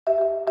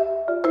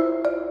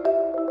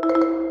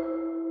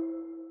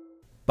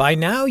By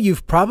now,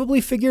 you've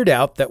probably figured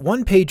out that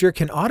OnePager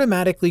can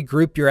automatically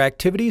group your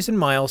activities and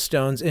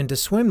milestones into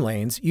swim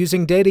lanes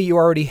using data you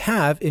already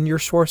have in your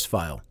source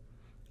file.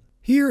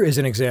 Here is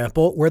an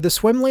example where the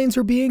swim lanes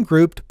are being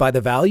grouped by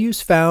the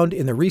values found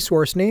in the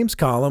resource names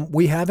column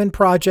we have in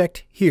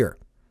project here.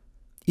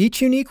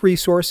 Each unique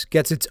resource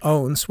gets its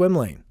own swim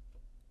lane.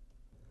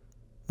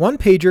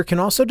 OnePager can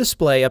also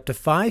display up to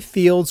 5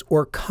 fields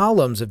or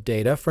columns of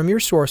data from your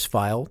source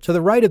file to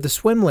the right of the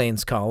swim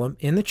lanes column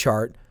in the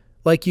chart,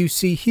 like you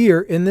see here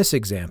in this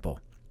example.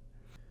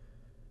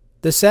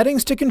 The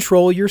settings to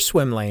control your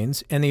swim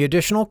lanes and the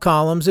additional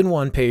columns in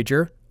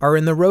OnePager are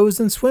in the Rows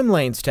and Swim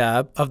Lanes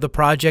tab of the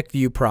Project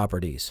View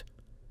properties.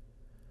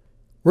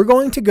 We're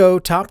going to go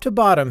top to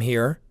bottom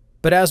here,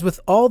 but as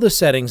with all the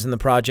settings in the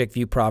Project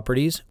View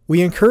properties,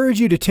 we encourage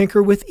you to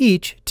tinker with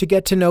each to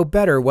get to know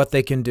better what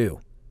they can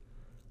do.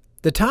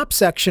 The top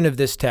section of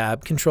this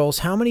tab controls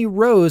how many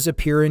rows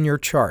appear in your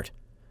chart.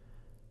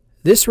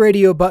 This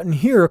radio button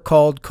here,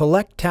 called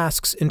Collect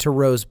Tasks into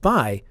Rows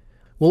By,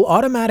 will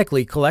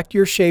automatically collect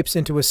your shapes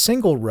into a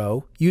single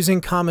row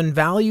using common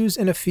values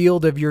in a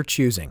field of your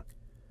choosing.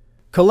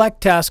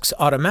 Collect Tasks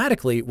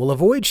automatically will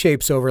avoid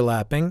shapes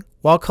overlapping,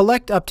 while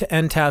Collect up to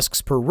n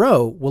tasks per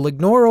row will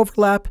ignore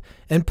overlap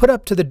and put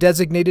up to the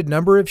designated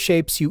number of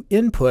shapes you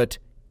input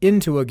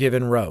into a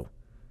given row.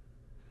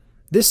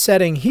 This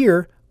setting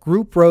here,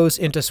 Group Rows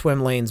into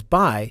Swim Lanes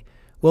By,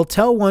 will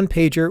tell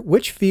OnePager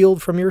which field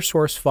from your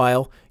source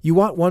file you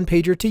want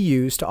OnePager to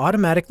use to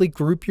automatically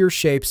group your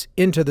shapes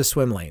into the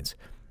swim lanes.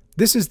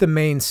 This is the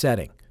main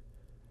setting.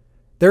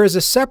 There is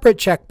a separate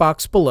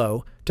checkbox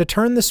below to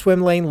turn the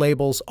swim lane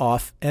labels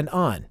off and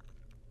on.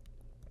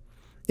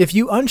 If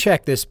you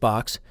uncheck this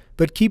box,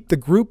 but keep the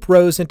Group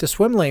Rows into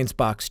Swim Lanes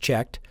box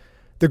checked,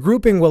 the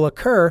grouping will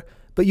occur,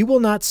 but you will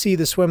not see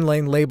the swim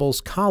lane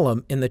labels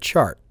column in the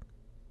chart.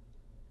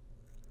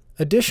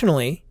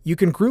 Additionally, you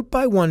can group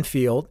by one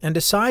field and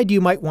decide you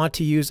might want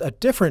to use a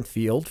different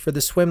field for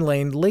the swim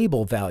lane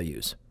label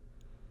values.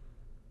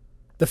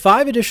 The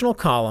 5 additional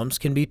columns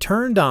can be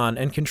turned on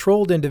and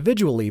controlled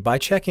individually by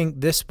checking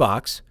this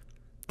box,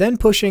 then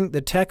pushing the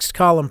Text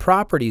Column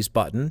Properties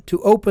button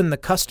to open the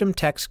Custom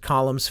Text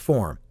Columns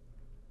form.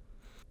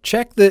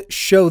 Check the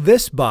Show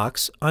This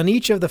box on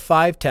each of the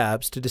 5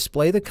 tabs to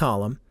display the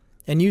column,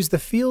 and use the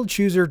Field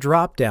Chooser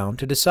drop-down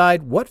to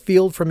decide what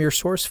field from your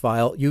source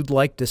file you'd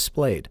like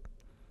displayed.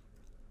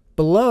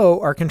 Below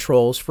are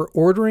controls for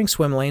ordering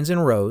swim lanes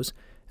and rows,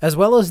 as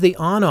well as the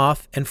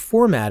on-off and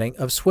formatting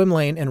of swim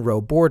lane and row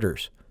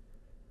borders.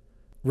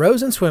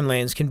 Rows and swim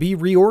lanes can be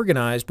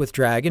reorganized with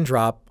drag and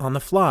drop on the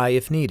fly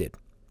if needed.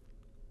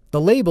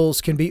 The labels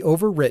can be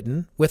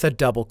overwritten with a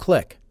double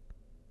click.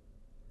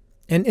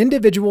 And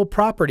individual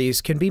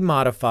properties can be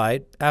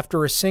modified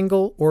after a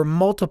single or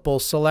multiple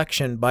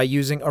selection by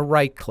using a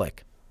right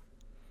click.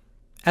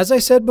 As I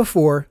said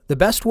before, the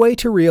best way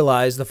to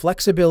realize the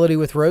flexibility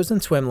with rows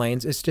and swim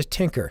lanes is to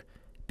tinker,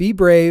 be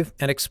brave,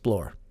 and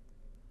explore.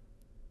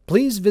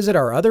 Please visit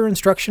our other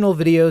instructional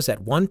videos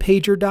at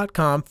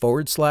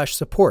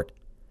onepager.com/support.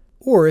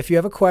 Or if you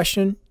have a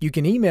question, you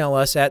can email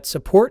us at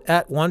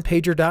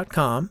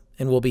support@onepager.com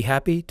and we'll be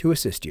happy to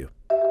assist you.